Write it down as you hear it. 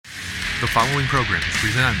The following program is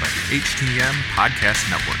presented by the HTM Podcast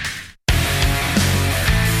Network.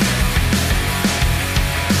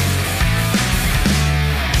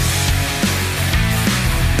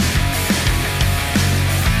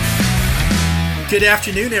 Good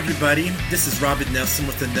afternoon, everybody. This is Robin Nelson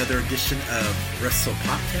with another edition of Wrestle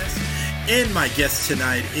Podcast. And my guest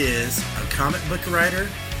tonight is a comic book writer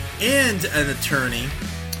and an attorney,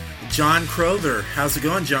 John Crover. How's it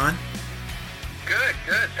going, John?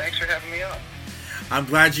 Good. Thanks for having me on. I'm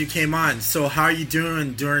glad you came on. So how are you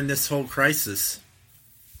doing during this whole crisis?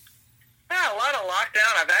 Yeah, a lot of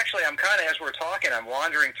lockdown. I'm kind of, as we're talking, I'm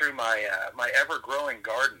wandering through my ever-growing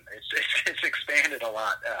garden. It's expanded a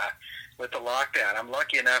lot with the lockdown. I'm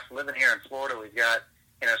lucky enough, living here in Florida, we've got,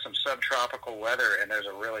 some subtropical weather, and there's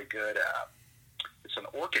a really good, it's an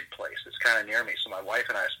orchid place that's kind of near me. So my wife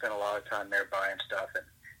and I spend a lot of time there buying stuff,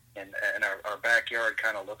 and our backyard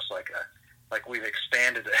kind of looks like we've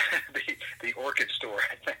expanded the orchid store,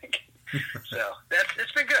 I think. So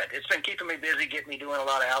it's been good. It's been keeping me busy, getting me doing a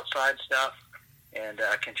lot of outside stuff, and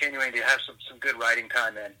continuing to have some good writing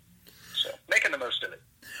time in. So making the most of it.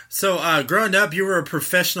 So growing up, you were a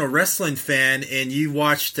professional wrestling fan, and you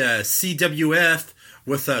watched CWF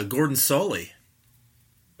with Gordon Solie.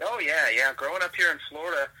 Oh, yeah. Growing up here in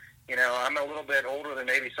Florida, I'm a little bit older than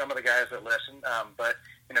maybe some of the guys that listen, but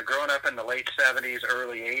growing up in the late 70s,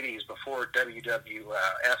 early 80s, before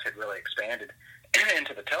WWF had really expanded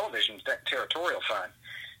into the television territorial fund.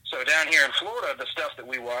 So down here in Florida, the stuff that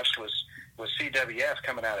we watched was CWF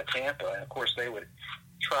coming out of Tampa, and of course they would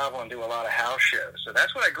travel and do a lot of house shows. So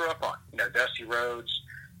that's what I grew up on. Dusty Rhodes,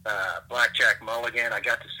 Blackjack Mulligan. I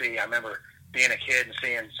remember being a kid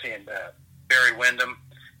and seeing Barry Windham,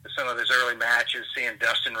 some of his early matches, seeing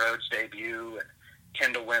Dustin Rhodes debut and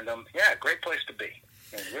Kendall Windham. Yeah, great place to be.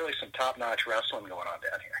 And really some top-notch wrestling going on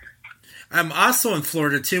down here. I'm also in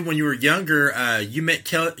Florida, too. When you were younger, you met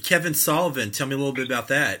Kevin Sullivan. Tell me a little bit about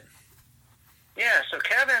that. Yeah, so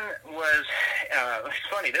Kevin was, it's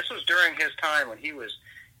funny, this was during his time when he was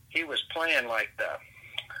playing like I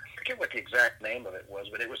forget what the exact name of it was,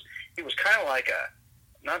 but he was kind of like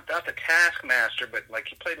not the Taskmaster, but like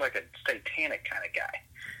he played like a satanic kind of guy.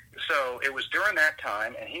 So it was during that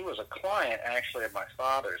time, and he was a client, actually, of my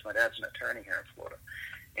father's. My dad's an attorney here in Florida.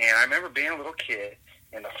 And I remember being a little kid,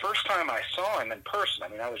 and the first time I saw him in person,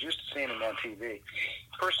 I was used to seeing him on TV.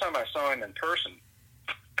 First time I saw him in person,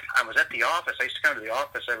 I was at the office. I used to come to the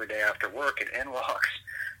office every day after work, and in walks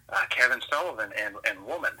Kevin Sullivan and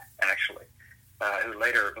woman, actually, who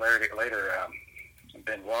later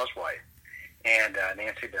Benoit's wife, and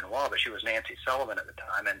Nancy Benoit, but she was Nancy Sullivan at the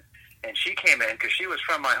time, and she came in because she was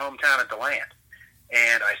from my hometown of DeLand.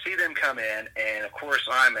 And I see them come in, and of course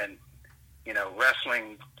I'm in,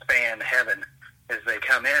 wrestling fan heaven as they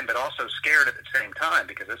come in, but also scared at the same time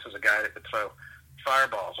because this is a guy that could throw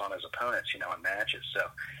fireballs on his opponents, in matches. So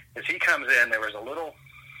as he comes in, there was a little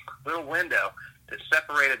window that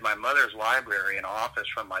separated my mother's library and office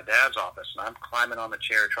from my dad's office, and I'm climbing on the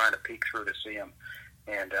chair trying to peek through to see him.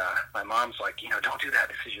 And my mom's like, don't do that.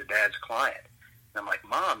 This is your dad's client. And I'm like,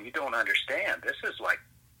 Mom, you don't understand. This is like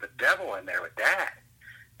the devil in there with Dad.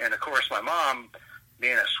 And, of course, my mom,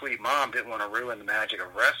 being a sweet mom, didn't want to ruin the magic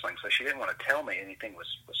of wrestling, so she didn't want to tell me anything was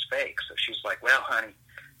fake. So she's like, well, honey,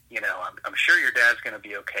 I'm sure your dad's going to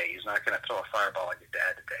be okay. He's not going to throw a fireball at your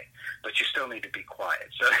dad today, but you still need to be quiet.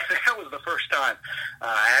 So that was the first time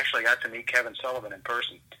I actually got to meet Kevin Sullivan in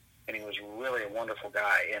person, and he was really a wonderful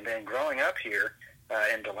guy. And then growing up here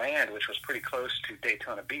in DeLand, which was pretty close to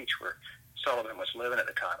Daytona Beach, where Sullivan was living at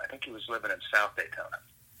the time. I think he was living in South Daytona.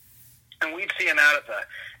 And we'd see him out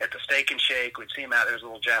at the Steak and Shake. We'd see him out. There's a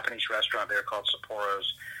little Japanese restaurant there called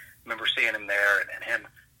Sapporo's. Remember seeing him there and him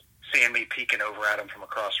seeing me peeking over at him from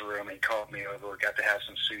across the room. He called me over. We got to have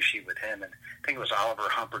some sushi with him. And I think it was Oliver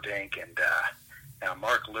Humperdinck and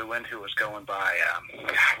Mark Lewin, who was going by,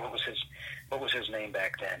 what was his name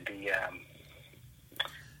back then?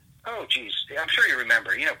 Oh, geez. I'm sure you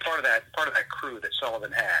remember. Part of that crew that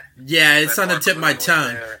Sullivan had. Yeah, it's on the tip of my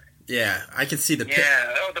tongue. Yeah, I can see the.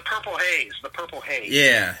 Yeah. Oh, the Purple Haze. The Purple Haze.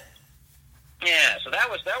 Yeah. Yeah. So that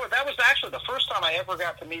was actually the first time I ever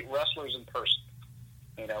got to meet wrestlers in person.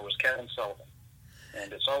 Was Kevin Sullivan,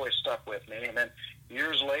 and it's always stuck with me. And then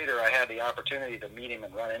years later, I had the opportunity to meet him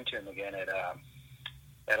and run into him again at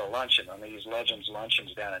a luncheon, on these Legends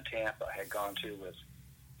luncheons down in Tampa. I had gone to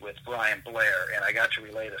with Brian Blair, and I got to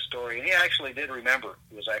relay the story, and he actually did remember.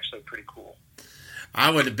 It was actually pretty cool. I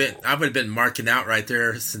would have been marking out right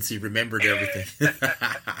there since he remembered everything.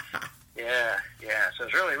 Yeah. So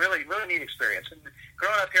it's really, really, really neat experience. And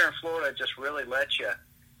growing up here in Florida just really lets you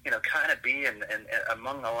kind of be in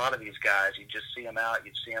among a lot of these guys. You'd just see them out.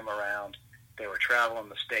 You'd see them around. They were traveling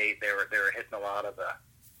the state. They were hitting a lot of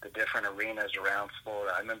the different arenas around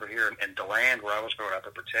Florida. I remember here in DeLand, where I was growing up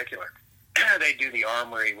in particular, they do the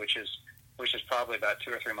Armory, which is probably about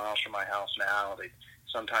 2 or 3 miles from my house now. They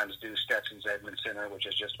sometimes do Stetson's Edmond Center, which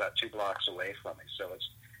is just about 2 blocks away from me. So it's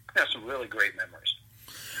some really great memories.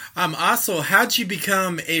 Also, how'd you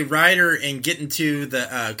become a writer and get into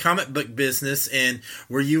the comic book business? And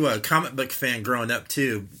were you a comic book fan growing up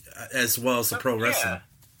too, as well as the pro wrestling?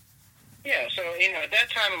 Yeah. So at that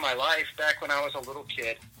time in my life, back when I was a little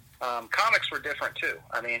kid, comics were different too.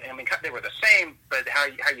 I mean, they were the same, but how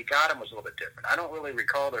you got them was a little bit different. I don't really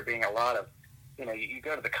recall there being a lot of, you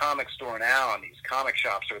go to the comic store now, and these comic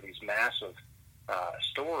shops are these massive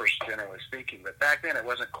stores, generally speaking. But back then, it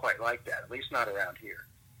wasn't quite like that. At least not around here.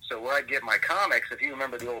 So where I'd get my comics, if you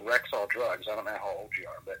remember the old Rexall Drugs, I don't know how old you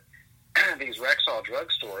are, but these Rexall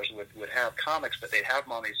drug stores would have comics, but they'd have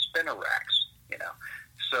them on these spinner racks,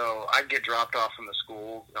 So I'd get dropped off from the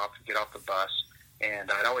school, get off the bus,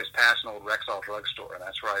 and I'd always pass an old Rexall drug store, and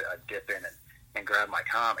that's where I'd dip in and grab my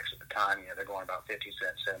comics. At the time, they're going about 50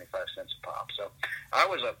 cents, 75 cents a pop. So I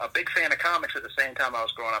was a big fan of comics at the same time I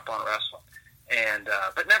was growing up on wrestling. And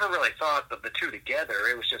but never really thought of the two together.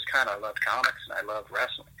 It was just kind of, I loved comics and I loved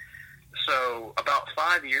wrestling. So about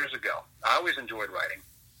 5 years ago, I always enjoyed writing.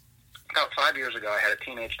 About 5 years ago, I had a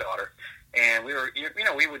teenage daughter, and we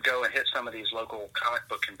would go and hit some of these local comic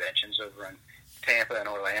book conventions over in Tampa and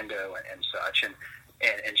Orlando and such.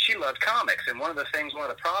 And she loved comics. And one of the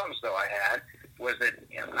problems though I had was that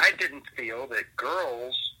I didn't feel that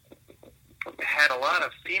girls had a lot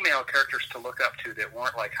of female characters to look up to that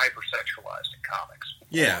weren't like hypersexualized in comics.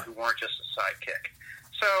 Yeah. Who weren't just a sidekick.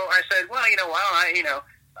 So I said, well, why don't I,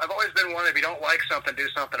 I've always been one, if you don't like something, do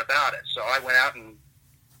something about it. So I went out and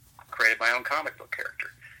created my own comic book character.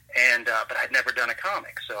 And, but I'd never done a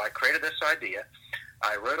comic. So I created this idea.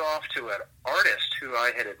 I wrote off to an artist who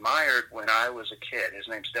I had admired when I was a kid. His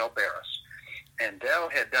name's Del Barris. And Del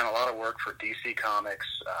had done a lot of work for DC Comics.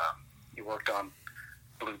 He worked on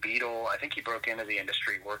Blue Beetle. I think he broke into the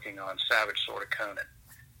industry working on Savage Sword of Conan.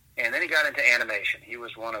 And then he got into animation. He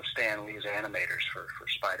was one of Stan Lee's animators for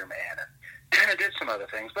Spider-Man and did some other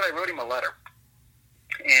things. But I wrote him a letter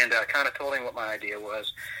and kind of told him what my idea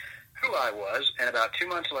was, who I was. And about 2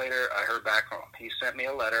 months later, I heard back from him. He sent me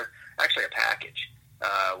a letter, actually a package,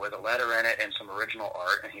 with a letter in it and some original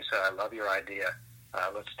art. And he said, I love your idea.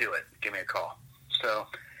 Let's do it. Give me a call. So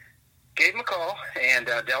gave him a call, and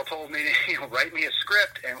Del told me to write me a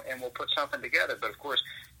script, and we'll put something together. But, of course,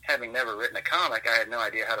 having never written a comic, I had no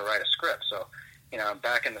idea how to write a script. So, I'm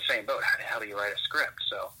back in the same boat. How the hell do you write a script?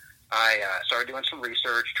 So I started doing some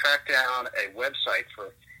research, tracked down a website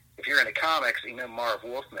for, if you're into comics, Marv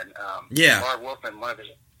Wolfman. Marv Wolfman, one of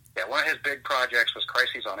his big projects was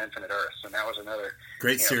Crises on Infinite Earths, and that was another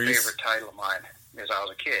great series. Favorite title of mine as I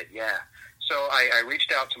was a kid. Yeah. So I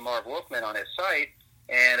reached out to Marv Wolfman on his site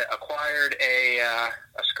and acquired a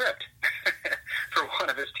script for one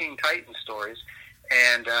of his Teen Titans stories,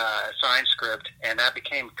 and a signed script, and that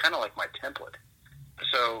became kind of like my template.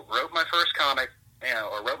 So wrote my first comic,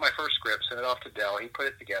 wrote my first script, sent it off to Del. He put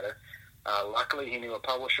it together. Luckily, he knew a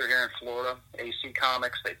publisher here in Florida, AC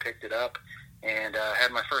Comics. They picked it up, and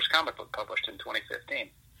had my first comic book published in 2015.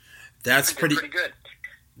 That's pretty good.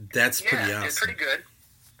 That's pretty awesome. Did pretty good.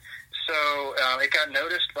 So it got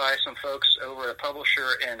noticed by some folks over at a publisher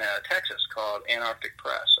in Texas called Antarctic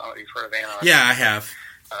Press. I don't know if you've heard of Antarctic. Yeah, I have.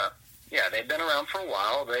 They've been around for a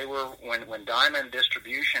while. They were, when Diamond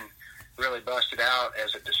Distribution really busted out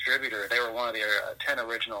as a distributor, they were one of the 10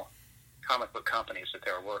 original comic book companies that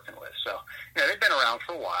they were working with. So, they've been around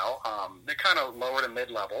for a while. They're kind of lower to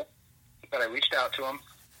mid-level, but I reached out to them,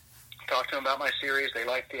 talked to them about my series. They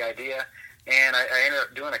liked the idea. And I ended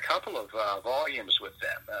up doing a couple of volumes with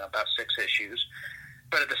them, about 6 issues.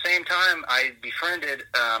 But at the same time, I befriended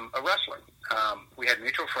a wrestler. We had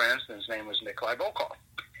mutual friends, and his name was Nikolai Volkov.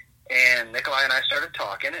 And Nikolai and I started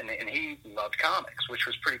talking, and he loved comics, which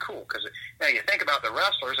was pretty cool. Because you think about the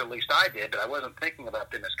wrestlers, at least I did, but I wasn't thinking about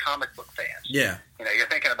them as comic book fans. Yeah. You're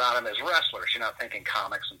thinking about them as wrestlers. You're not thinking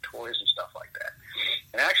comics and toys and stuff like that.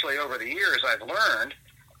 And actually, over the years, I've learned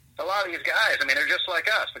a lot of these guys, they're just like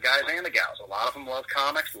us, the guys and the gals. A lot of them love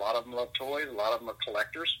comics. A lot of them love toys. A lot of them are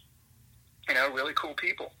collectors. Really cool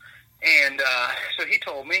people. And so he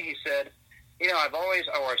told me, he said,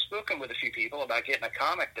 I've spoken with a few people about getting a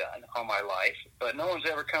comic done all my life, but no one's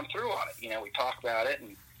ever come through on it. We talk about it,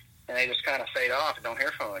 and they just kind of fade off and don't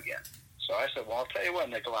hear from them again. So I said, well, I'll tell you what,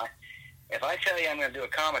 Nikolai, if I tell you I'm going to do a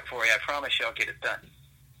comic for you, I promise you I'll get it done.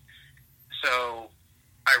 So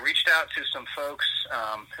I reached out to some folks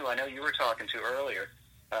who I know you were talking to earlier,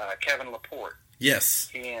 Kevin Laporte. Yes.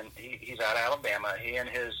 He's out of Alabama. He and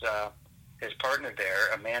his partner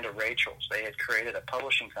there, Amanda Rachels, they had created a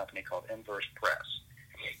publishing company called Inverse Press.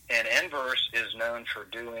 And Inverse is known for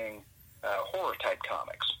doing horror-type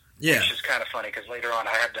comics. Yeah. Which is kind of funny because later on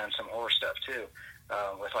I have done some horror stuff too,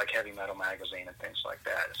 with like Heavy Metal Magazine and things like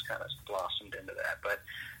that. It's kind of blossomed into that. But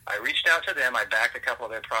I reached out to them. I backed a couple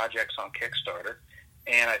of their projects on Kickstarter.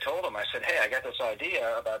 And I told them, I said, hey, I got this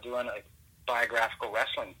idea about doing a biographical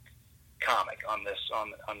wrestling comic on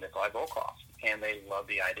Nikolai Volkov. And they loved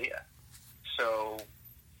the idea. So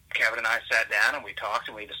Kevin and I sat down and we talked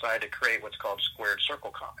and we decided to create what's called Squared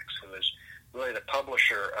Circle Comics, who is really the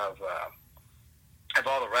publisher of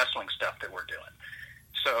all the wrestling stuff that we're doing.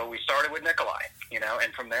 So we started with Nikolai,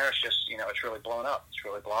 and from there it's just, it's really blown up. It's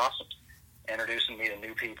really blossomed. Introducing me to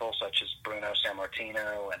new people such as Bruno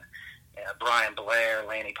Sammartino and Brian Blair,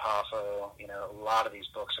 Lanny Poffo. A lot of these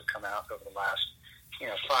books have come out over the last,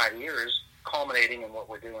 5 years, culminating in what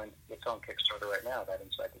we're doing. It's on Kickstarter right now, that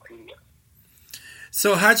encyclopedia.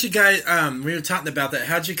 So how'd you guys, we were talking about that,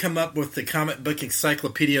 how'd you come up with the comic book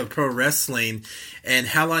encyclopedia of pro wrestling, and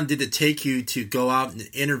how long did it take you to go out and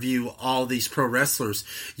interview all these pro wrestlers?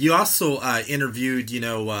 You also interviewed,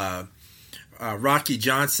 Rocky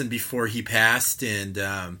Johnson before he passed, and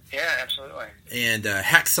yeah, absolutely, and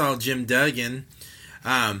Hacksaw Jim Duggan.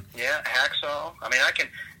 Yeah, Hacksaw. I mean,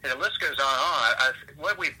 the list goes on.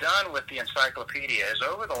 What we've done with the encyclopedia is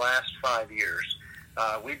over the last 5 years,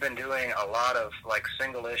 we've been doing a lot of like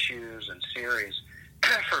single issues and series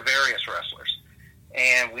for various wrestlers,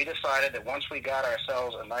 and we decided that once we got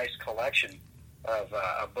ourselves a nice collection of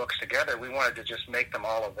books together, we wanted to just make them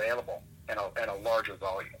all available in a larger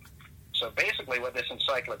volume. So basically what this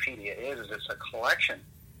encyclopedia is it's a collection,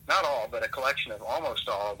 not all, but a collection of almost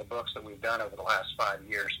all of the books that we've done over the last 5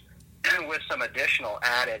 years with some additional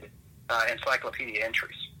added encyclopedia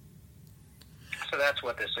entries. So that's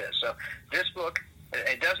what this is. So this book,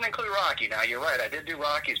 it doesn't include Rocky. Now, you're right, I did do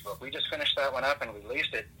Rocky's book. We just finished that one up and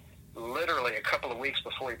released it literally a couple of weeks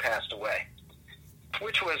before he passed away,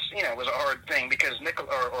 which was, was a hard thing because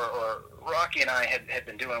Rocky and I had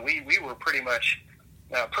been doing, we were pretty much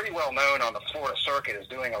pretty well known on the Florida circuit as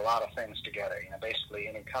doing a lot of things together. Basically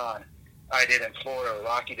any con I did in Florida or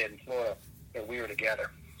Rocky did in Florida, we were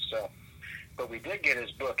together. So, but we did get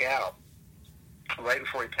his book out right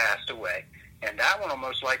before he passed away, and that one will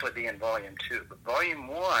most likely be in Volume 2. But Volume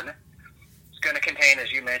 1 is going to contain,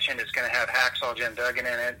 as you mentioned, it's going to have Hacksaw Jim Duggan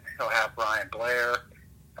in it. He'll have Brian Blair,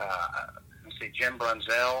 Jim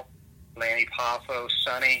Brunzell, Lanny Poffo,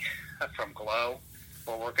 Sonny from Glow.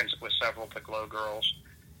 We're working with several of the Glow girls.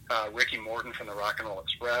 Ricky Morton from the Rock and Roll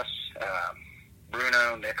Express,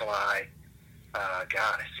 Bruno, Nikolai,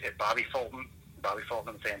 Bobby Fulton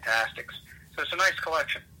and Fantastics. So it's a nice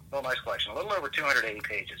collection, a little over 280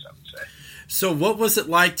 pages, I would say. So what was it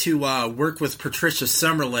like to work with Patricia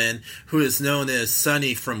Summerlin, who is known as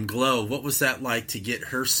Sunny from Glow? What was that like to get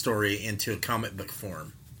her story into a comic book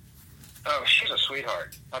form? Oh, she's a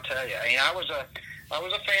sweetheart, I'll tell you. I was a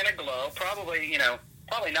fan of Glow, probably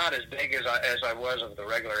not as big as I was of the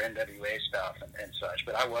regular NWA stuff and such,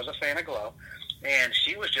 but I was a fan of Glow, and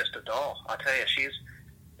she was just a doll. I'll tell you, she's,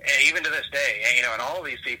 even to this day, and all of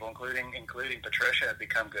these people, including Patricia, have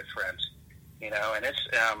become good friends, and it's,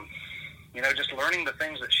 just learning the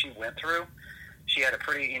things that she went through. She had a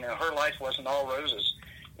pretty, her life wasn't all roses.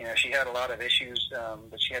 She had a lot of issues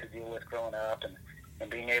that she had to deal with growing up, and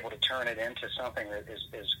being able to turn it into something that is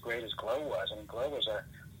as great as Glow was. I mean, Glow was a,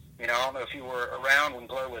 I don't know if you were around when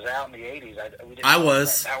Glow was out in the 80s. I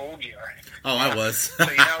was. How old you are. Oh, I was. So,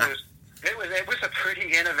 it was a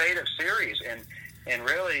pretty innovative series and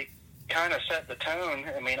really kind of set the tone.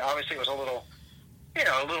 I mean, obviously it was a little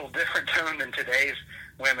different tone than today's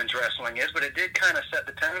women's wrestling is, but it did kind of set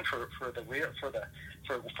the tone for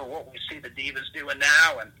what we see the divas doing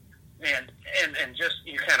now and just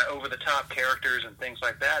kind of over the top characters and things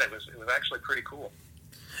like that. It was actually pretty cool.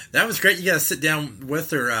 That was great. You got to sit down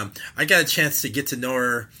with her. I got a chance to get to know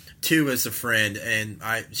her too as a friend, and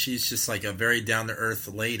she's just like a very down to earth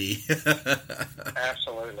lady.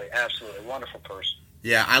 Absolutely, wonderful person.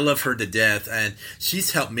 Yeah, I love her to death, and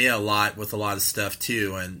she's helped me a lot with a lot of stuff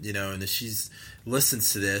too. And and if she's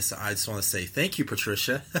listens to this, I just want to say thank you,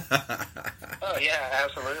 Patricia. Oh yeah,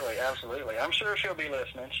 absolutely. I'm sure she'll be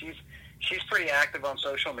listening. She's pretty active on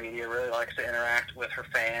social media. Really likes to interact with her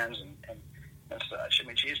fans and such. I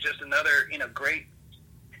mean, she's just another great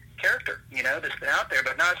character that's been out there,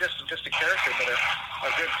 but not just a character, but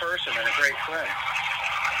a good person and a great friend.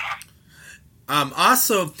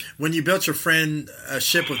 Also, when you built your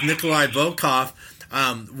friendship with Nikolai Volkov,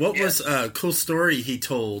 What was a cool story he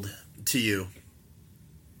told to you?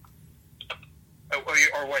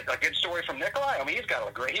 Or what? A good story from Nikolai? I mean, he's got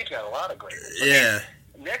a lot of great. Yeah.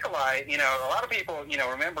 Nikolai, a lot of people,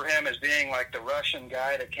 remember him as being like the Russian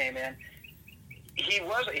guy that came in. He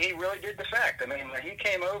really did defect. I mean, when he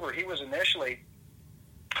came over, he was initially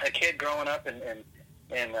a kid growing up in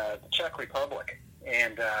the Czech Republic,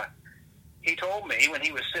 and he told me when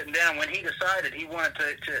he was sitting down, when he decided he wanted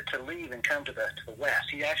to leave and come to the West,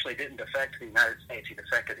 he actually didn't defect to the United States. He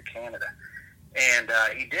defected to Canada. And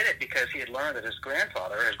he did it because he had learned that his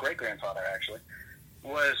great-grandfather actually,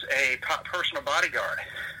 was a personal bodyguard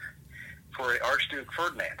for Archduke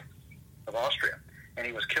Ferdinand of Austria, and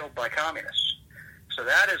he was killed by communists. So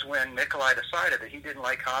that is when Nikolai decided that he didn't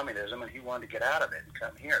like communism and he wanted to get out of it and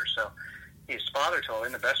come here. So his father told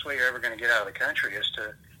him the best way you're ever going to get out of the country is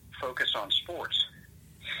to focus on sports,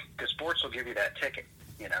 because sports will give you that ticket,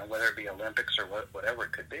 whether it be Olympics or whatever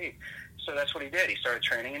it could be. So that's what he did. He started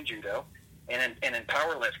training in judo and in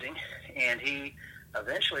powerlifting, and he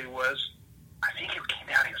eventually was, I think he came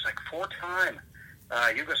down, he was like 4-time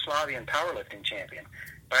Yugoslavian powerlifting champion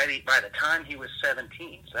by the time he was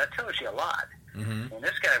 17. So that tells you a lot. Mm-hmm. And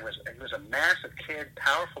this guy was a massive kid,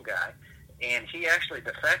 powerful guy, and he actually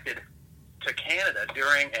defected to Canada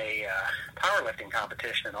during a powerlifting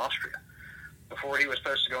competition in Austria. Before he was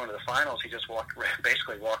supposed to go into the finals, he just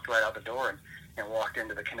basically walked right out the door and walked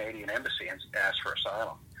into the Canadian embassy and asked for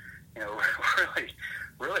asylum.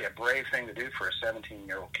 Really a brave thing to do for a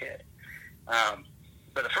 17-year-old kid.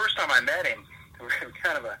 But the first time I met him, it was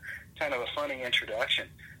kind of a funny introduction.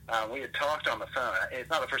 We had talked on the phone. It's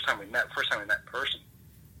not the first time we met. First time we met in person.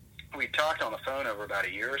 We talked on the phone over about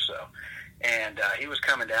a year or so, and he was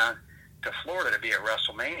coming down to Florida to be at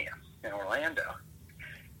WrestleMania in Orlando.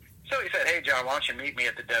 So he said, "Hey, John, why don't you meet me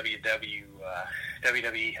at the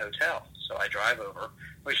WWE hotel?" So I drive over,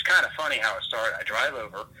 which is kind of funny how it started. I drive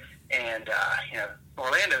over, and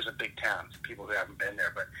Orlando's a big town for people who haven't been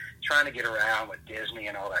there, but trying to get around with Disney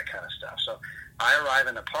and all that kind of stuff. So I arrive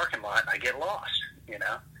in the parking lot, and I get lost,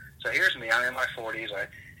 So here's me. I'm in my 40s. I'm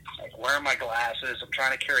wearing my glasses. I'm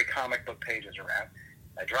trying to carry comic book pages around.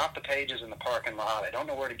 I drop the pages in the parking lot. I don't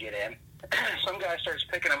know where to get in. Some guy starts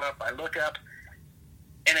picking them up. I look up,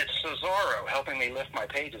 and it's Cesaro helping me lift my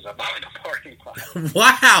pages up off the parking lot.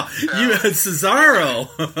 Wow! So, you had Cesaro!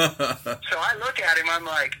 So I look at him. I'm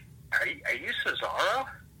like, are you Cesaro?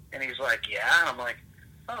 And he's like, yeah. And I'm like,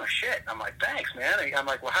 oh, shit. I'm like, thanks, man. And I'm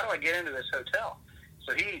like, well, how do I get into this hotel?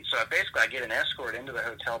 So basically I get an escort into the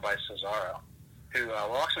hotel by Cesaro, who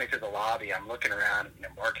walks me through the lobby. I'm looking around.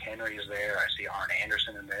 Mark Henry is there. I see Arn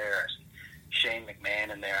Anderson in there. I see Shane McMahon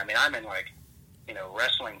in there. I mean, I'm in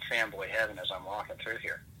wrestling fanboy heaven as I'm walking through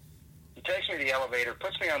here. He takes me to the elevator,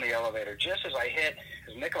 puts me on the elevator. Just as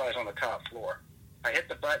Nikolai's on the top floor, I hit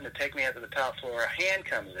the button to take me up to the top floor. A hand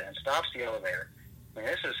comes in, stops the elevator. I mean,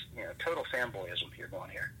 this is total fanboyism here going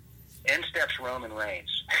here. In steps Roman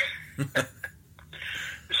Reigns.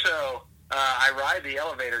 So I ride the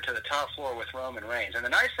elevator to the top floor with Roman Reigns. And the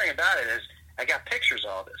nice thing about it is I got pictures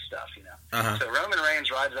of all this stuff, Uh-huh. So Roman Reigns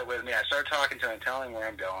rides up with me. I start talking to him, telling him where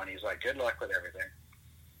I'm going. He's like, good luck with everything.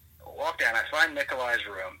 I walk down. I find Nikolai's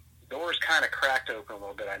room. The door's kind of cracked open a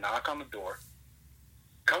little bit. I knock on the door.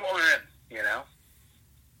 Come on in,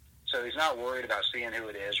 So he's not worried about seeing who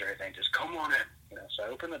it is or anything. Just come on in. So I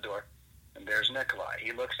open the door, and there's Nikolai.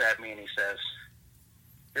 He looks at me, and he says,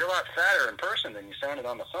 you're a lot fatter in person than you sounded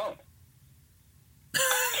on the phone.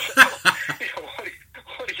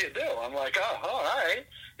 What do you do? I'm like, oh, all right.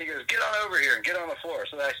 He goes, get on over here and get on the floor.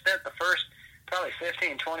 So I spent the first probably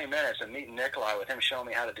 15, 20 minutes of meeting Nikolai with him showing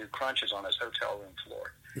me how to do crunches on his hotel room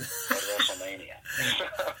floor at WrestleMania.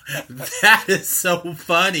 That is so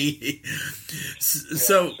funny.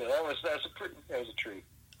 So that was a treat.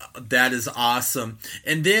 That is awesome.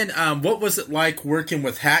 And then what was it like working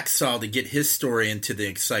with Hacksaw to get his story into the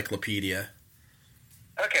encyclopedia?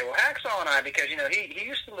 Okay, well, Hacksaw and I, because, he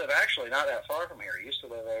used to live actually not that far from here. He used to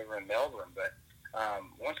live over in Melbourne, but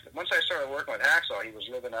once I started working with Hacksaw, he was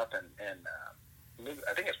living up in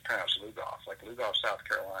I think it's pronounced Lugoff, like Lugoff, South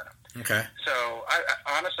Carolina. Okay. So, I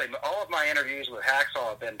honestly, all of my interviews with Hacksaw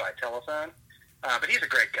have been by telephone, but he's a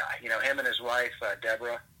great guy. Him and his wife,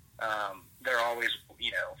 Deborah, they're always,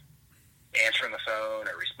 answering the phone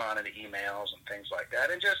or responding to emails and things like that.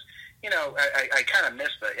 And just, I kind of miss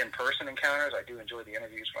the in-person encounters. I do enjoy the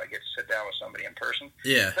interviews when I get to sit down with somebody in person.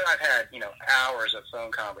 Yeah. But I've had, hours of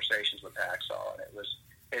phone conversations with Hacksaw,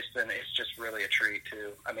 and it's just really a treat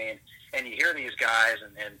too. I mean, and you hear these guys,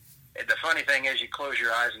 and the funny thing is you close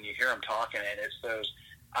your eyes and you hear them talking, and it's those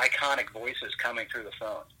iconic voices coming through the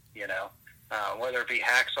phone, whether it be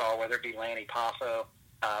Hacksaw, whether it be Lanny Poffo.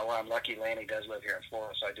 Well, I'm lucky Lanny does live here in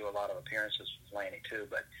Florida, so I do a lot of appearances with Lanny too.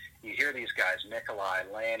 But you hear these guys, Nikolai,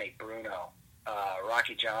 Lanny, Bruno,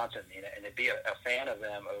 Rocky Johnson, and to be a fan of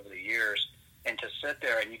them over the years, and to sit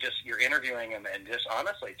there and you're interviewing them, and just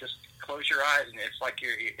honestly, just close your eyes, and it's like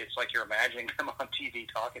you're imagining them on TV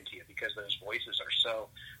talking to you, because those voices are so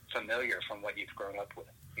familiar from what you've grown up with.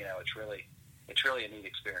 It's really a neat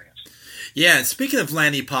experience. Yeah, and speaking of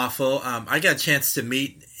Lanny Poffo, I got a chance to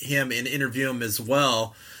meet him and interview him as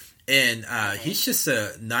well. And he's just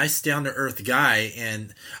a nice, down-to-earth guy.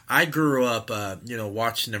 And I grew up,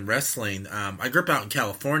 watching him wrestling. I grew up out in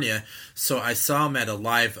California, so I saw him at a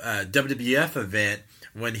live WWF event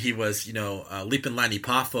when he was, Leaping Lanny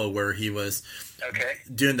Poffo, where he was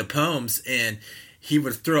doing the poems, and he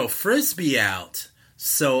would throw a Frisbee out.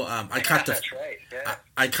 So I caught the that's right. Yeah.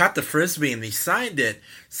 I caught the Frisbee, and he signed it.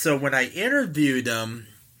 So when I interviewed him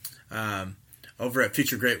over at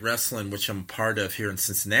Future Great Wrestling, which I'm part of here in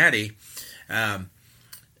Cincinnati,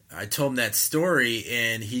 I told him that story,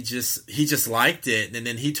 and he just liked it. And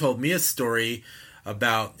then he told me a story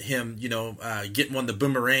about him, getting one of the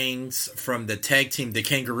boomerangs from the tag team, the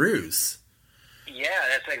Kangaroos. Yeah,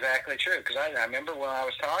 that's exactly true. Because I remember when I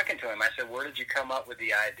was talking to him, I said, "Where did you come up with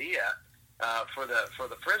the idea for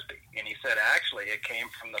the Frisbee?" And he said, "Actually, it came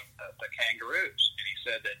from the Kangaroos." And he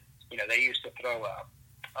said that they used to throw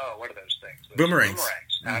what are those things? Boomerangs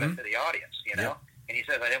out into the audience, Yep. And he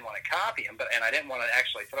says, I didn't want to copy him, and I didn't want to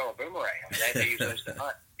actually throw a boomerang. I mean, they use those to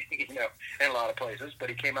hunt, in a lot of places. But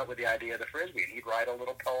he came up with the idea of the Frisbee, and he'd write a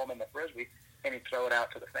little poem in the Frisbee, and he'd throw it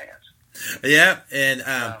out to the fans. Yeah, and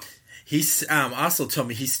he's also told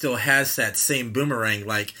me he still has that same boomerang,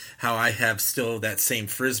 like how I have still that same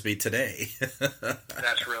Frisbee today.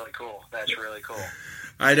 That's really cool.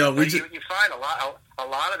 I know. You find a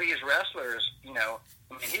lot of these wrestlers,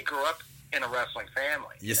 he grew up in a wrestling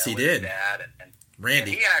family. Yes, he with did. His dad and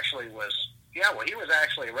Randy. And he actually was. Yeah, well, he was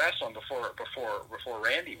actually wrestling before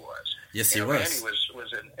Randy was. Yes, he was. Randy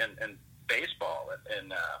was in baseball,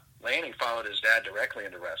 and Lanny followed his dad directly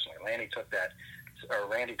into wrestling. Randy took that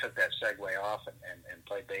segue off and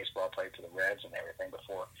played baseball, played for the Reds and everything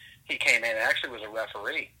before he came in. Actually, was a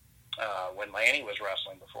referee when Lanny was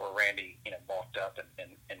wrestling before Randy, bulked up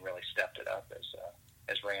and really stepped it up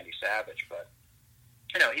as Randy Savage. But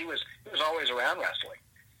he was always around wrestling.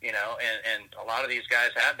 And a lot of these guys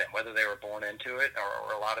have been, whether they were born into it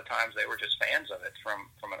or a lot of times they were just fans of it from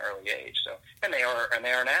an early age. So, and they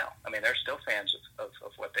are now. I mean, they're still fans of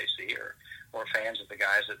what they see or fans of the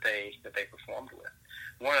guys that they performed with.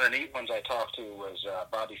 One of the neat ones I talked to was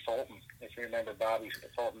Bobby Fulton. If you remember Bobby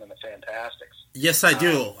Fulton and the Fantastics. Yes, I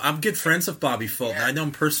do. I'm good friends with Bobby Fulton. Yeah. I know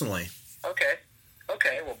him personally. Okay.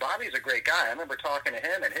 Well, Bobby's a great guy. I remember talking to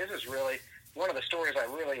him, and his is really one of the stories I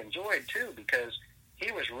really enjoyed too, because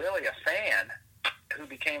he was really a fan who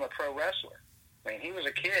became a pro wrestler. I mean, he was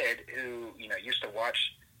a kid who, used to watch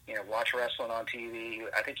wrestling on TV.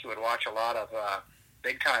 I think he would watch a lot of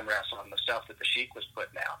big-time wrestling, the stuff that the Sheik was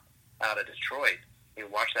putting out of Detroit. He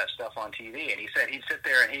would watch that stuff on TV, and he said he'd sit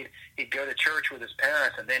there and he'd go to church with his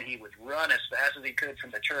parents, and then he would run as fast as he could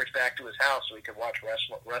from the church back to his house so he could watch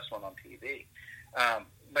wrestling on TV.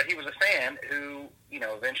 But he was a fan who,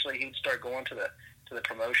 eventually he'd start going to the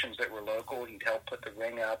promotions that were local. He'd help put the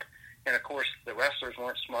ring up. And, of course, the wrestlers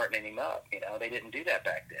weren't smartening him up. They didn't do that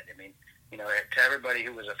back then. I mean, to everybody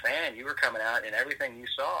who was a fan, you were coming out and everything you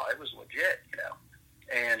saw, it was legit,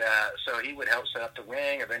 And so he would help set up the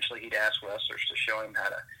ring. Eventually he'd ask wrestlers to show him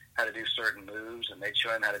how to do certain moves, and they'd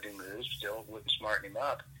show him how to do moves, still wouldn't smarten him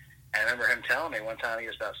up. And I remember him telling me one time he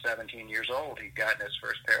was about 17 years old. He'd gotten his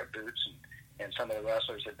first pair of boots, and some of the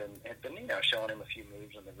wrestlers had been showing him a few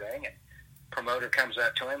moves in the ring, and promoter comes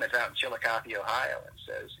up to him. It's out in Chillicothe, Ohio, and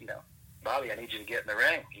says, Bobby, I need you to get in the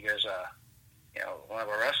ring. He goes, one of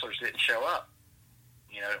our wrestlers didn't show up.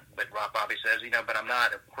 But Bobby says, but I'm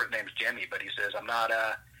not. His name's Jimmy, but he says, I'm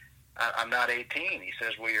not 18. He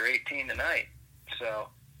says, well, you're 18 tonight.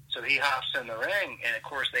 So he hops in the ring, and of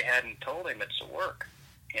course they hadn't told him it's a work,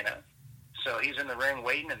 So he's in the ring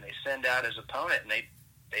waiting, and they send out his opponent, and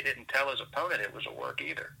they didn't tell his opponent it was a work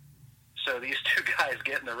either. So these two guys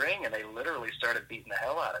get in the ring, and they literally started beating the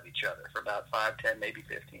hell out of each other for about 5, 10, maybe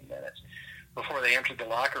 15 minutes before they entered the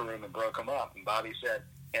locker room and broke them up. And Bobby said,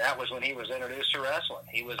 and that was when he was introduced to wrestling.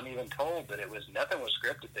 He wasn't even told that nothing was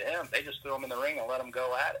scripted to him. They just threw him in the ring and let him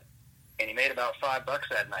go at it. And he made about $5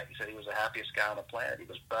 that night. He said he was the happiest guy on the planet. He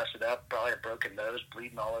was busted up, probably a broken nose,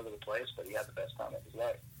 bleeding all over the place, but he had the best time of his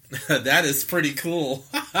life. That is pretty cool.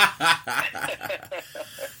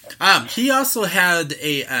 He also had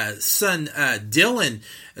a son, Dylan,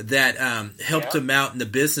 that helped him out in the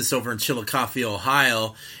business over in Chillicothe,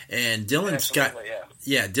 Ohio. And Dylan's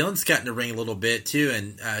Dylan's got in the ring a little bit too,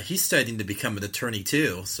 and he's studying to become an attorney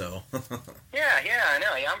too. So yeah, I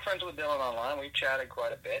know. Yeah, I'm friends with Dylan online. We've chatted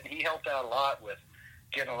quite a bit. He helped out a lot with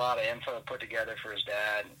getting a lot of info put together for his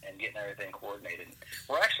dad and getting everything coordinated.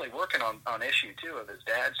 We're actually working on issue 2 of his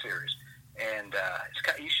dad series, and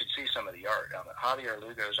you should see some of the art. Javier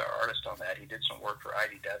Lugo's our artist on that. He did some work for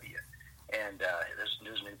IDW, and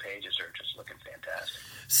his new pages are just looking fantastic.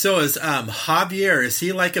 So is Javier, is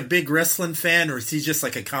he like a big wrestling fan, or is he just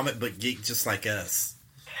like a comic book geek just like us?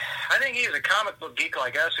 I think he's a comic book geek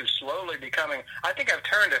like us who's slowly becoming... I think I've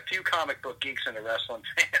turned a few comic book geeks into wrestling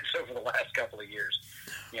fans over the last couple of years.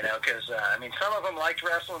 You know, because, some of them liked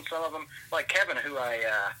wrestling, some of them... Like Kevin, who's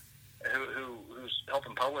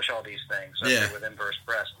helping publish all these things with Inverse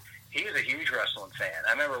Press. He's a huge wrestling fan.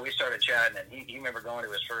 I remember we started chatting, and he remember going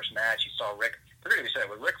to his first match. He saw Rick... I forget if he said it,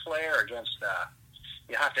 with Ric Flair against...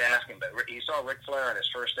 you have to ask him, but he saw Ric Flair in his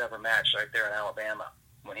first ever match right there in Alabama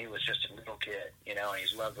when he was just a little kid, you know, and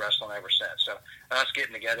he's loved wrestling ever since. So us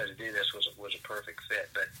getting together to do this was a perfect fit.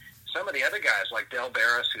 But some of the other guys, like Del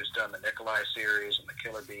Barris, who's done the Nikolai series and the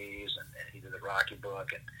Killer Bees, and he did the Rocky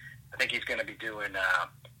book, and I think he's going to be doing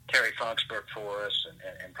Terry Funk's book for us,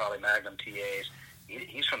 and probably Magnum TA's.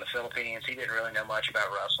 He's from the Philippines. He didn't really know much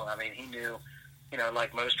about wrestling. I mean, he knew, you know,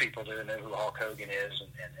 like most people do, know who Hulk Hogan is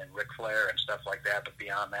and Ric Flair and stuff like that. But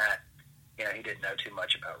beyond that, you know, he didn't know too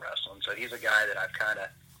much about wrestling. So he's a guy that I've kind of,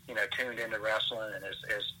 you know, tuned into wrestling. And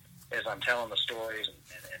as I'm telling the stories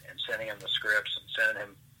and sending him the scripts and sending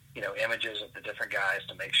him, you know, images of the different guys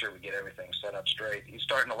to make sure we get everything set up straight, he's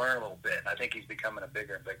starting to learn a little bit. And I think he's becoming a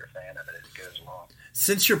bigger and bigger fan of it as it goes along.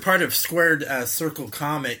 Since you're part of Squared Circle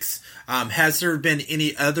Comics, has there been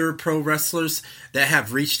any other pro wrestlers that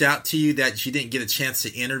have reached out to you that you didn't get a chance to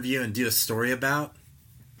interview and do a story about?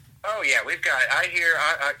 Oh, yeah, we've got, I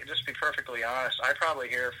just to be perfectly honest, I probably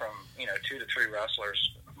hear from, you know, 2 to 3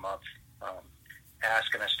 wrestlers a month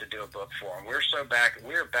asking us to do a book for them.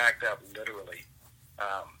 We're backed up literally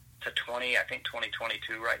to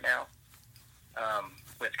 2022 right now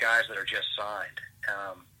with guys that are just signed.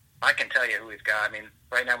 I can tell you who we've got. I mean,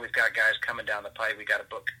 right now we've got guys coming down the pipe. We got a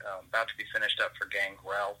book about to be finished up for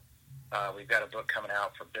Gangrel. We've got a book coming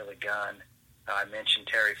out for Billy Gunn. I mentioned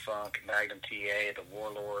Terry Funk, Magnum TA, The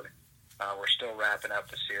Warlord. We're still wrapping up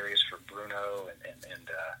the series for Bruno and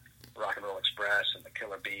Rock and Roll Express and the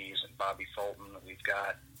Killer Bees and Bobby Fulton. We've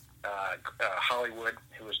got Hollywood,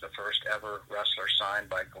 who was the first ever wrestler signed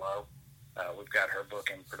by Glow. We've got her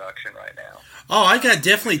book in production right now. Oh, I got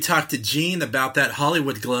definitely talk to Jean about that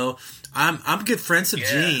Hollywood Glow. I'm good friends with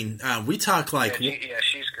Jean. We talk like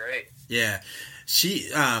she's great. Yeah. She,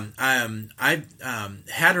 I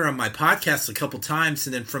had her on my podcast a couple times,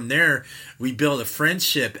 and then from there we built a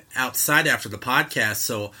friendship outside after the podcast.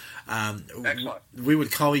 So, we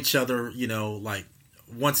would call each other, you know, like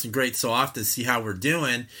once in great so often to see how we're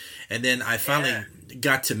doing. And then I finally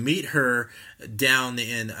got to meet her down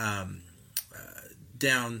in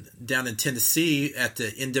Tennessee at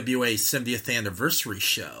the NWA 70th anniversary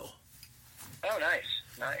show. Oh, nice.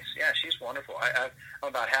 Yeah, she's wonderful. I'm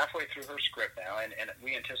about halfway through her script now, and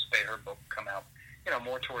we anticipate her book will come out, you know,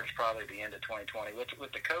 more towards probably the end of 2020.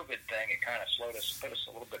 With the COVID thing, it kind of put us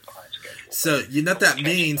a little bit behind schedule. So, you know what that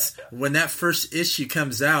means? When that first issue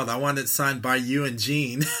comes out, I want it signed by you and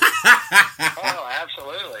Gene. Oh,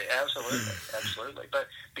 absolutely. But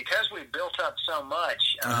because we built up so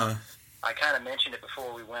much, I kind of mentioned it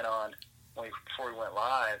before we went on. Before we went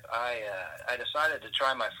live, I decided to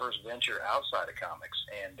try my first venture outside of comics,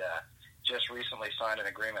 and just recently signed an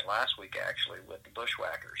agreement last week, actually, with the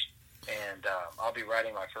Bushwhackers. And I'll be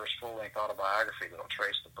writing my first full-length autobiography that will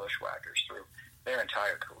trace the Bushwhackers through their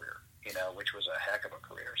entire career, you know, which was a heck of a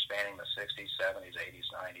career, spanning the 60s, 70s, 80s,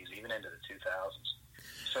 90s, even into the 2000s.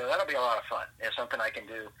 So that'll be a lot of fun. It's something I can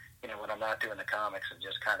do, you know, when I'm not doing the comics, and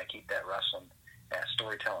just kind of keep that wrestling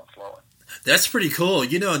storytelling flowing. That's pretty cool.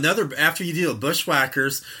 You know, after you do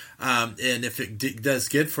Bushwhackers, and if it does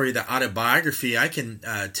good for you, the autobiography, I can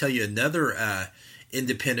tell you another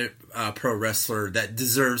independent pro wrestler that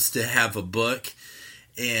deserves to have a book,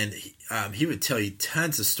 and he would tell you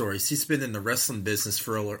tons of stories. He's been in the wrestling business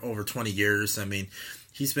for over 20 years. I mean,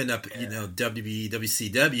 he's been up, you know, WWE,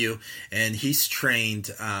 WCW, and he's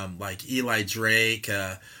trained like Eli Drake,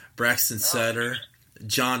 Braxton Sutter,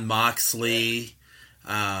 John Moxley,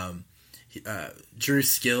 Drew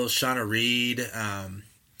Skills, Shauna Reed,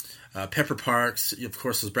 Pepper Parks, of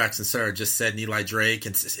course, was Braxton Sarah, just said, and Eli Drake,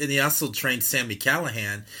 and he also trained Sammy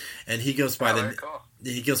Callahan, and he goes by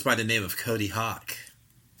he goes by the name of Cody Hawk.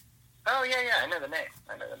 Oh yeah, I know the name.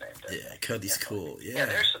 Yeah, Cody's cool. Yeah,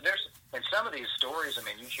 there's in some of these stories. I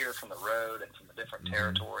mean, you hear from the road and from the different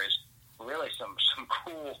territories. Really, some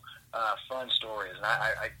cool, fun stories. And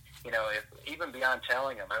I even beyond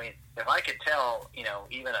telling them, I mean, if I could tell,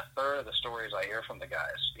 even a third of the stories I hear from the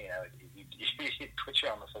guys, you'd put you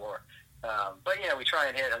on the floor. But we try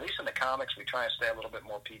and hit, at least in the comics, we try and stay a little bit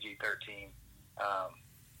more PG-13.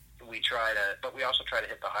 But we also try to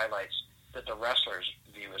hit the highlights that the wrestlers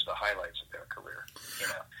view as the highlights of their career.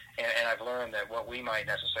 And I've learned that what we might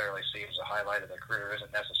necessarily see as a highlight of their career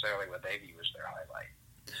isn't necessarily what they view as their highlight.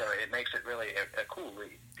 So it makes it really a cool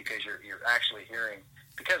read, because you're actually hearing,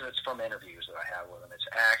 because it's from interviews that I have with them, it's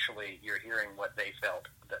actually, you're hearing what they felt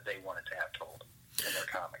that they wanted to have told in their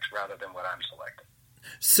comics rather than what I'm selecting.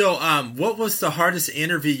 So what was the hardest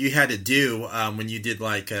interview you had to do when you did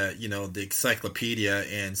the encyclopedia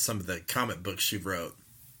and some of the comic books you wrote?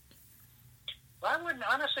 I wouldn't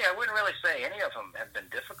really say any of them have been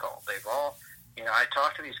difficult. They've all, I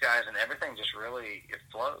talk to these guys and everything just really, it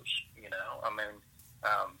flows, I mean,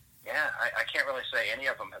 I can't really say any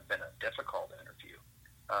of them have been a difficult interview.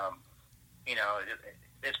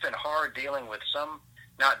 It's been hard dealing with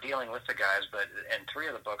not dealing with the guys, but in 3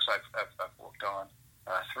 of the books I've worked on,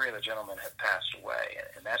 3 of the gentlemen have passed away,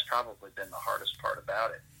 and that's probably been the hardest part about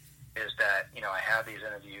it, is that, I have these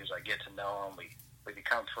interviews, I get to know them, we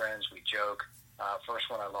become friends, we joke. First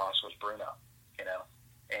one I lost was Bruno, and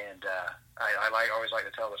I always like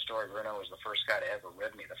to tell the story. Bruno was the first guy to ever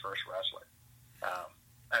rib me, the first wrestler.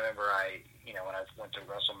 I remember when I went to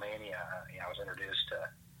WrestleMania, I was introduced to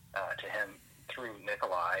him through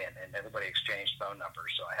Nikolai, and everybody exchanged phone numbers,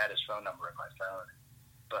 so I had his phone number in my phone,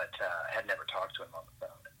 but I had never talked to him on the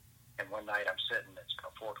phone. And one night I'm sitting, it's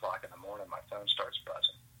about 4 o'clock in the morning, my phone starts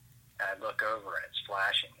buzzing, and I look over and it's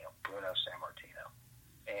flashing, Bruno Sammartino.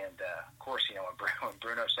 And, of course, when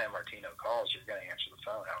Bruno Sammartino calls, you're going to answer the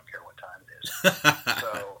phone. I don't care what time it is.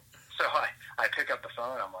 So I pick up the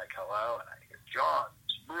phone. I'm like, hello. And I hear, John,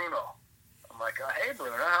 it's Bruno. I'm like, hey,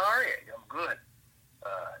 Bruno, how are you? I'm good.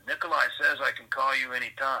 Nikolai says I can call you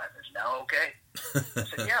anytime. Is now okay? I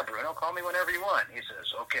said, yeah, Bruno, call me whenever you want. He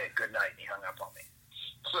says, okay, good night. And he hung up on me.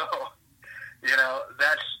 So,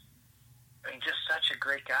 that's, just such a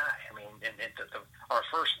great guy. I mean, our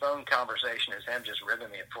first phone conversation is him just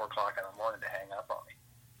ribbing me at 4 o'clock in the morning to hang up on me.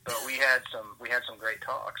 But we had some great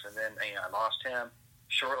talks, and then I lost him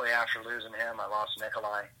shortly after losing him. I lost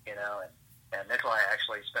Nikolai, and Nikolai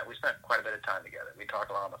actually we spent quite a bit of time together. We talked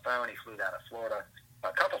a lot on the phone. He flew down to Florida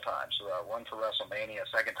a couple times. One for WrestleMania.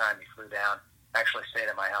 Second time he flew down. Actually stayed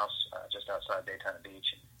at my house just outside Daytona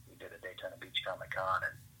Beach, and we did a Daytona Beach Comic Con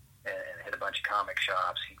and hit a bunch of comic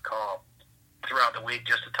shops. He'd call throughout the week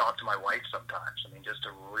just to talk to my wife sometimes. I mean, just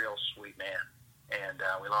a real sweet man. And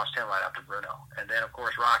we lost him right after Bruno. And then, of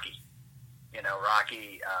course, Rocky.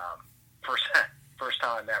 Rocky, first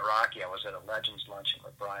time I met Rocky, I was at a Legends luncheon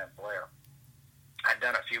with Brian Blair. I'd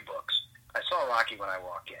done a few books. I saw Rocky when I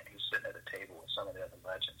walked in. He was sitting at a table with some of the other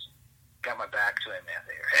legends. Got my back to him, and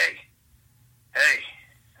there, hey.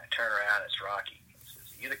 I turn around, it's Rocky. He says,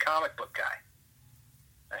 are you the comic book guy?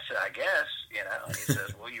 I said, I guess, And he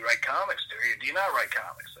says, well, you write comics, do you? Do you not write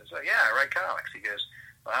comics? I said, yeah, I write comics. He goes,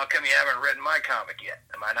 well, how come you haven't written my comic yet?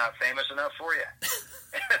 Am I not famous enough for you?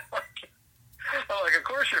 I'm like, of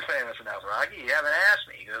course you're famous enough, Rocky. You haven't asked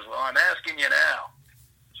me. He goes, well, I'm asking you now.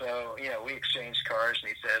 So, we exchanged cards, and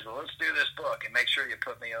he says, well, let's do this book and make sure you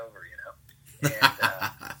put me over, And,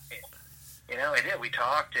 we did. We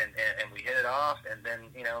talked, and we hit it off. And then,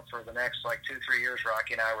 for the next, 2-3 years,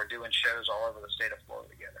 Rocky and I were doing shows all over the state of Florida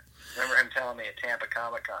together. Remember him telling me at Tampa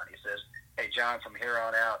Comic Con, he says, hey, John, from here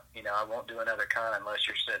on out, I won't do another con unless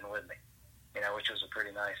you're sitting with me, which was a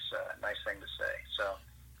pretty nice thing to say. So,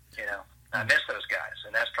 I miss those guys.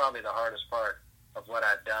 And that's probably the hardest part of what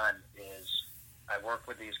I've done is I work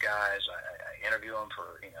with these guys. I interview them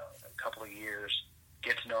for, a couple of years,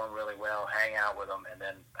 get to know them really well, hang out with them, and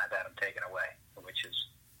then I've had them taken away, which is,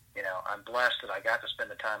 I'm blessed that I got to spend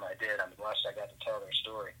the time I did. I'm blessed I got to tell their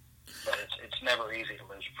story. But it's never easy to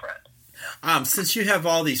lose a friend. Since you have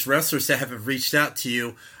all these wrestlers that have reached out to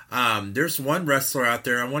you, there's one wrestler out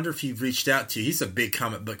there I wonder if you've reached out to. He's a big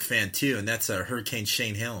comic book fan, too, and that's Hurricane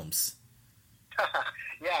Shane Helms.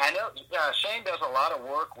 Yeah, I know. Shane does a lot of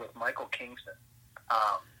work with Michael Kingston.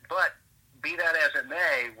 But be that as it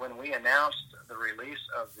may, when we announced the release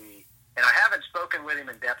of and I haven't spoken with him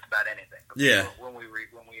in depth about anything. Yeah. When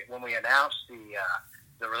we announced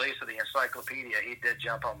the release of the encyclopedia, he did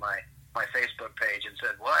jump on my my Facebook page and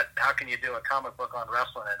said, "What? How can you do a comic book on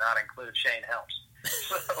wrestling and not include Shane Helms?"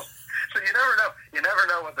 So you never know. You never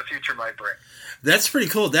know what the future might bring. That's pretty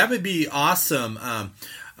cool. That would be awesome.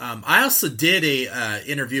 I also did a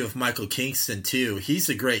interview with Michael Kingston too. He's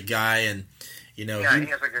a great guy, and he is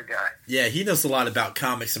a good guy. Yeah, he knows a lot about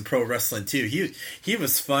comics and pro wrestling too. He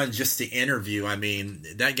was fun just to interview. I mean,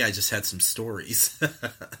 that guy just had some stories.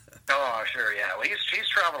 Oh, sure, yeah. Well, he's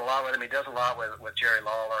traveled a lot with him. He does a lot with Jerry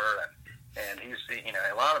Lawler, and he's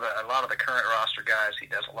a lot of the current roster guys. He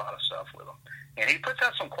does a lot of stuff with them, and he puts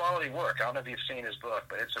out some quality work. I don't know if you've seen his book,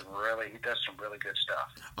 but he does some really good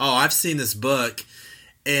stuff. Oh, I've seen this book.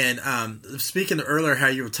 And speaking of earlier, how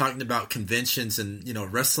you were talking about conventions and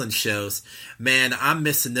wrestling shows, man, I'm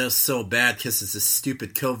missing those so bad because it's a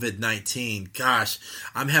stupid COVID-19. Gosh,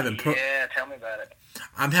 tell me about it.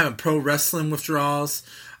 I'm having pro wrestling withdrawals.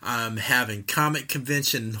 I'm having comic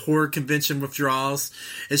convention, horror convention withdrawals.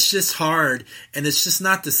 It's just hard, and it's just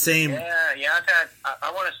not the same. Yeah.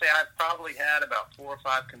 I want to say I've probably had about 4 or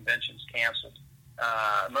 5 conventions canceled.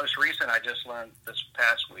 Most recent, I just learned this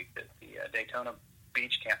past week that the Daytona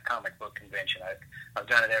Beach comic book convention. I've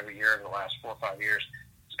done it every year over the last 4 or 5 years.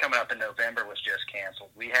 It's coming up in November. Was just canceled.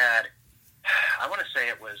 We had, I want to say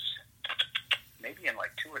it was maybe in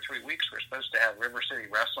like 2 or 3 weeks. We're supposed to have River City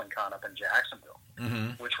Wrestling Con up in Jacksonville,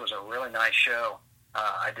 which was a really nice show.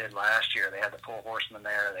 I did last year. They had the Four Horsemen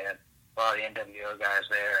there. They had a lot of the NWO guys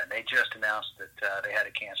there, and they just announced that they had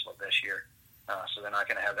to cancel it this year. So they're not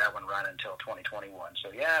going to have that one run until 2021.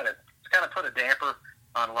 So yeah, it's kind of put a damper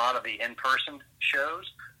on a lot of the in-person shows.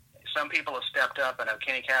 Some people have stepped up. I know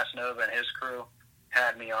Kenny Casanova and his crew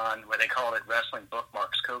had me on where they called it Wrestling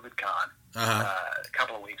Bookmarks COVID Con a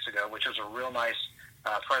couple of weeks ago, which was a real nice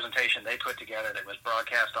presentation they put together that was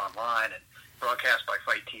broadcast online and broadcast by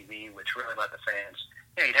Fight TV, which really let the fans,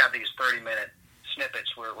 you'd have these 30-minute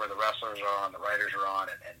snippets where the wrestlers are on, the writers are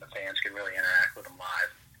on, and the fans could really interact with them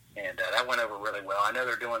live. And that went over really well. I know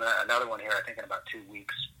they're doing another one here, I think, in about 2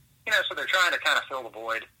 weeks. So they're trying to kind of fill the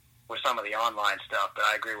void with some of the online stuff, but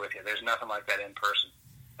I agree with you. There's nothing like that in-person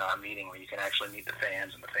meeting where you can actually meet the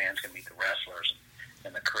fans and the fans can meet the wrestlers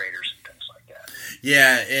and the creators and things like that.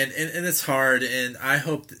 Yeah, and it's hard, and I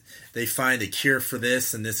hope that they find a cure for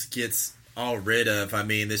this and this gets all rid of. I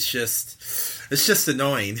mean, it's just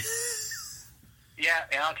annoying. Yeah,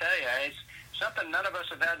 I'll tell you, it's something none of us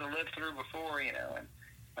have had to live through before, and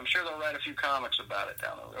I'm sure they'll write a few comics about it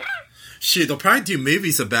down the road. Shoot, they'll probably do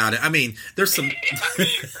movies about it. I mean, there's some...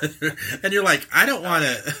 and you're like, I don't want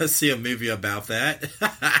to see a movie about that.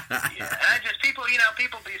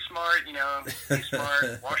 People be smart, be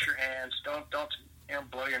smart, wash your hands, don't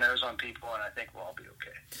blow your nose on people, and I think we'll all be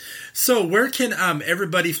okay. So where can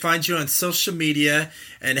everybody find you on social media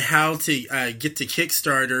and how to get to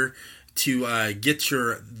Kickstarter to get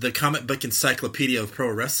the comic book encyclopedia of pro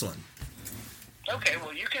wrestling? Okay,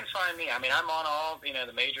 well, you can find me. I mean, I'm on all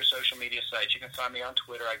the major social media sites. You can find me on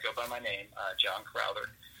Twitter. I go by my name, John Crowther.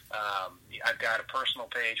 I've got a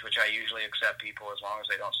personal page, which I usually accept people as long as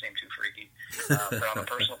they don't seem too freaky. But on the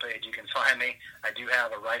personal page, you can find me. I do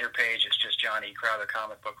have a writer page. It's just John E. Crowther,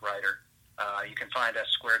 comic book writer. You can find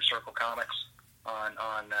us Squared Circle Comics on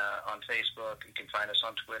Facebook. You can find us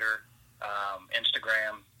on Twitter,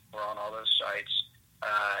 Instagram. We're on all those sites.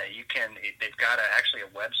 They've got actually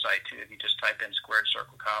a website too. If you just type in Squared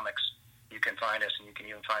Circle Comics, you can find us, and you can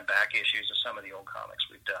even find back issues of some of the old comics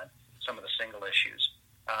we've done, some of the single issues.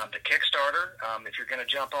 The Kickstarter, if you're going to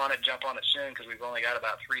jump on it soon, because we've only got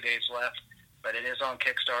about 3 days left, but it is on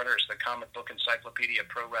Kickstarter. It's the Comic Book Encyclopedia of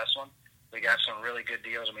Pro Wrestling. We got some really good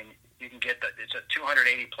deals. I mean, you can get it's a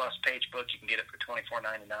 280-plus page book. You can get it for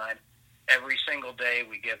 $24.99. Every single day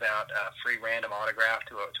we give out a free random autograph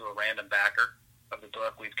to a random backer of the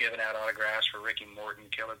book. We've given out autographs for Ricky Morton,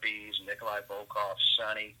 Killer Bees, Nikolai Volkov,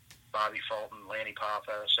 Sonny, Bobby Fulton, Lanny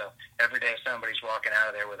Poffo. So every day somebody's walking out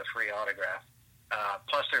of there with a free autograph.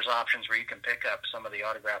 Plus there's options where you can pick up some of the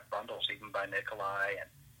autograph bundles, even by Nikolai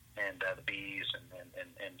and the Bees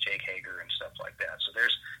and Jake Hager and stuff like that. So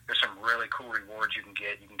there's some really cool rewards you can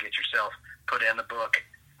get. You can get yourself put in the book.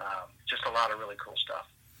 Just a lot of really cool stuff.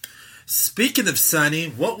 Speaking of Sonny,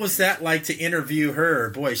 what was that like to interview her?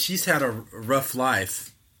 Boy, she's had a rough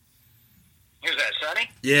life. Who's that, Sonny?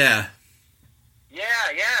 Yeah.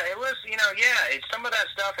 Yeah, it was, it's some of that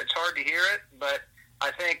stuff, it's hard to hear it, but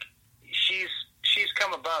I think she's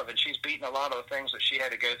come above, and she's beaten a lot of the things that she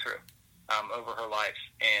had to go through over her life,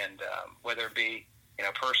 and whether it be,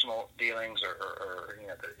 personal dealings or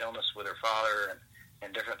the illness with her father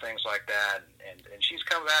and different things like that, and she's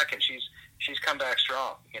come back, and she's come back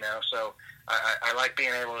strong, so I like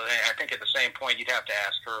being able to, I think at the same point, you'd have to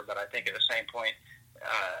ask her, but I think at the same point,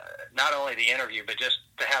 not only the interview, but just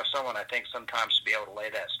to have someone, I think, sometimes to be able to lay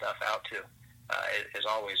that stuff out to is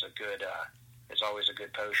always a good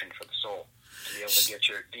potion for the soul, to be able to get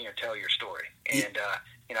tell your story. And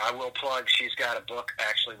I will plug, she's got a book.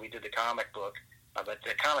 Actually, we did the comic book, but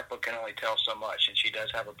the comic book can only tell so much, and she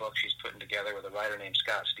does have a book she's putting together with a writer named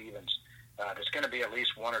Scott Stevens. There's going to be at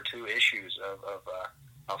least 1 or 2 issues of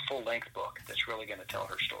a full-length book that's really going to tell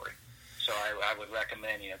her story. So I would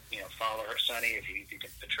recommend follow her, Sunny, if you can,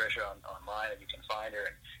 Patricia online if you can find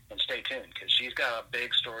her, and stay tuned, because she's got a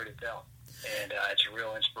big story to tell, and it's a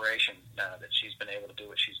real inspiration that she's been able to do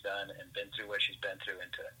what she's done and been through what she's been through,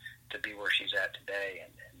 and to be where she's at today,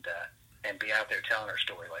 and be out there telling her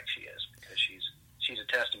story like she is, because she's a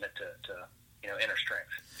testament to inner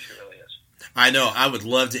strength. She really is. I know. I would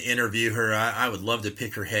love to interview her. I would love to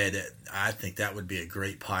pick her head. I think that would be a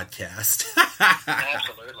great podcast.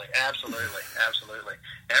 Absolutely.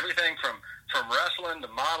 Everything from wrestling to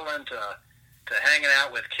modeling to hanging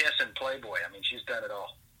out with Kiss and Playboy. I mean, she's done it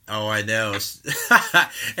all. Oh, I know.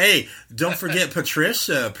 Hey, don't forget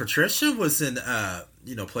Patricia. Patricia was in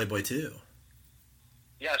Playboy too.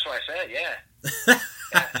 Yeah, that's what I said. Yeah,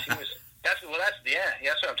 she was. That's what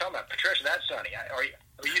I'm talking about. Patricia, that's Sunny. Are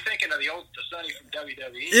you thinking of the Sunny from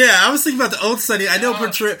WWE? Yeah, I was thinking about the old Sunny. I know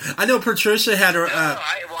Patricia had her. I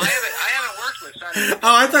haven't worked with Sunny.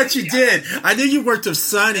 Oh, I thought you did. I knew you worked with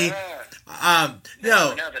Sunny. No,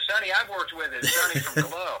 the Sunny I've worked with is Sunny from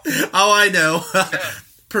Glow. Oh, I know.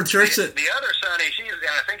 Patricia. The other Sunny,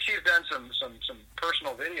 I think she's done some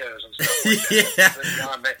personal videos and stuff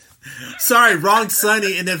like that. Sorry, wrong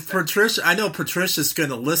Sunny. And if Patricia, I know Patricia's going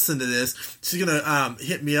to listen to this. She's going to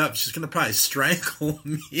hit me up. She's going to probably strangle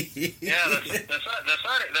me. Yeah, the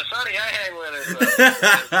Sunny I hang with is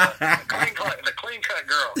the clean cut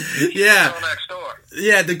girl. She's yeah, the girl next door.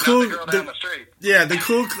 Yeah, the cool girl down the street. Yeah, the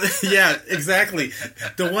cool. Yeah, exactly.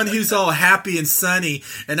 The one who's all happy and sunny,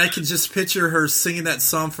 and I can just picture her singing that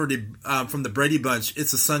song from the Brady Bunch.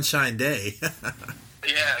 It's a sunshine day.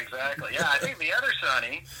 Yeah, exactly. Yeah, I think the other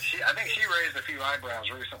Sunny, I think she raised a few eyebrows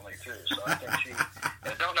recently too. So I think I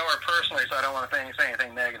don't know her personally, so I don't want to say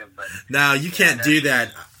anything negative. But no, you can't do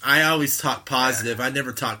that. I always talk positive. Yeah. I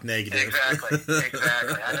never talk negative. Exactly.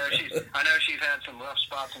 I know she's had some rough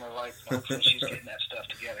spots in her life. Hopefully, she's getting that stuff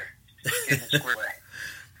together, getting it squared away.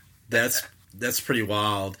 That's pretty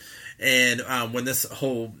wild. And when this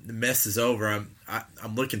whole mess is over,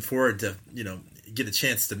 I'm looking forward to get a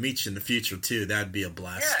chance to meet you in the future too. That'd be a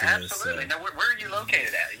blast. Yeah, absolutely. Now, where are you located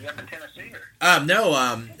at? Are you up in Tennessee or? No.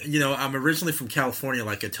 I'm originally from California,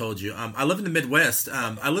 like I told you. I live in the Midwest.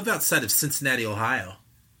 I live outside of Cincinnati, Ohio.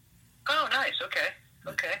 Oh, nice. Okay.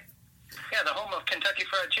 Yeah, the home of Kentucky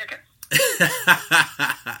Fried Chicken. Am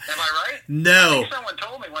I right? No. I think someone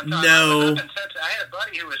told me one time. No. I had a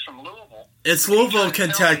buddy who was from Louisville. It's Louisville,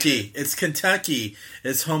 Kentucky. It's Kentucky.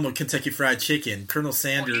 It's home of Kentucky Fried Chicken. Colonel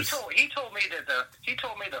Sanders. Well, he told me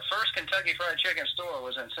the first Kentucky Fried Chicken store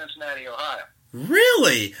was in Cincinnati, Ohio.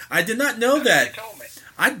 Really? I did not know that. He told me.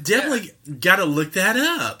 I definitely got to look that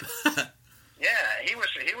up. Yeah, he was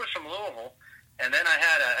from Louisville. And then I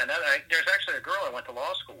had there's actually a girl I went to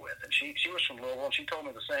law school with, and she was from Louisville, and she told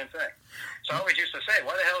me the same thing. So I always used to say,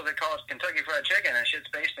 why the hell is it called Kentucky Fried Chicken, and shit's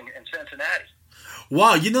based in Cincinnati?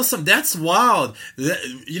 Wow, something? That's wild.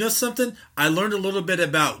 You know something? I learned a little bit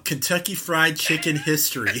about Kentucky Fried Chicken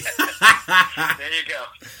history. There you go.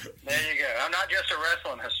 I'm not just a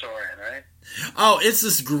wrestling historian, right? Oh, it's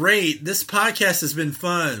just great. This podcast has been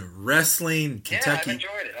fun. Wrestling, Kentucky. Yeah,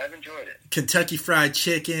 I've enjoyed it. Kentucky Fried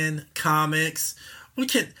Chicken, comics. What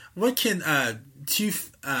can two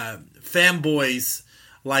fanboys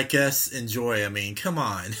like us enjoy? I mean, come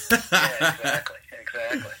on. Yeah,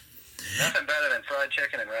 exactly. Nothing better than fried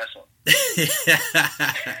chicken and wrestling.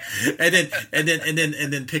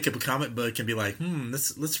 and then pick up a comic book and be like,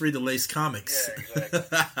 let's read the latest comics. Yeah,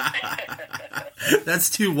 exactly. That's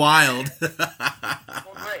too wild. Well,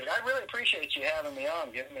 great. I really appreciate you having me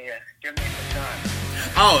on, giving me some time.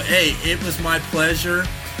 Oh, hey, it was my pleasure,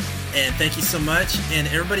 and thank you so much. And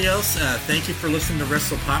everybody else, thank you for listening to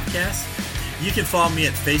Wrestle Popcast. You can follow me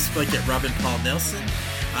at Facebook at Robin Paul Nelson.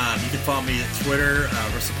 You can follow me at Twitter,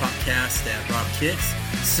 Wrestle Popcast at Rob Kicks.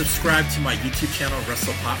 Subscribe to my YouTube channel,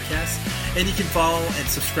 Wrestle Popcast. And you can follow and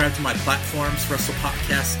subscribe to my platforms, Wrestle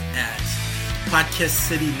Popcast at Podcast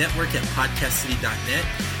City Network at podcastcity.net,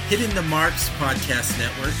 Hitting the Marks Podcast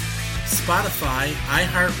Network, Spotify,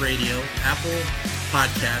 iHeartRadio, Apple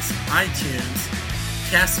Podcasts, iTunes,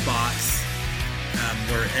 CastBox,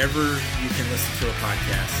 wherever you can listen to a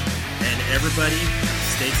podcast. And everybody,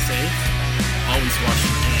 stay safe. Always wash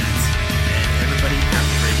your hands, and everybody have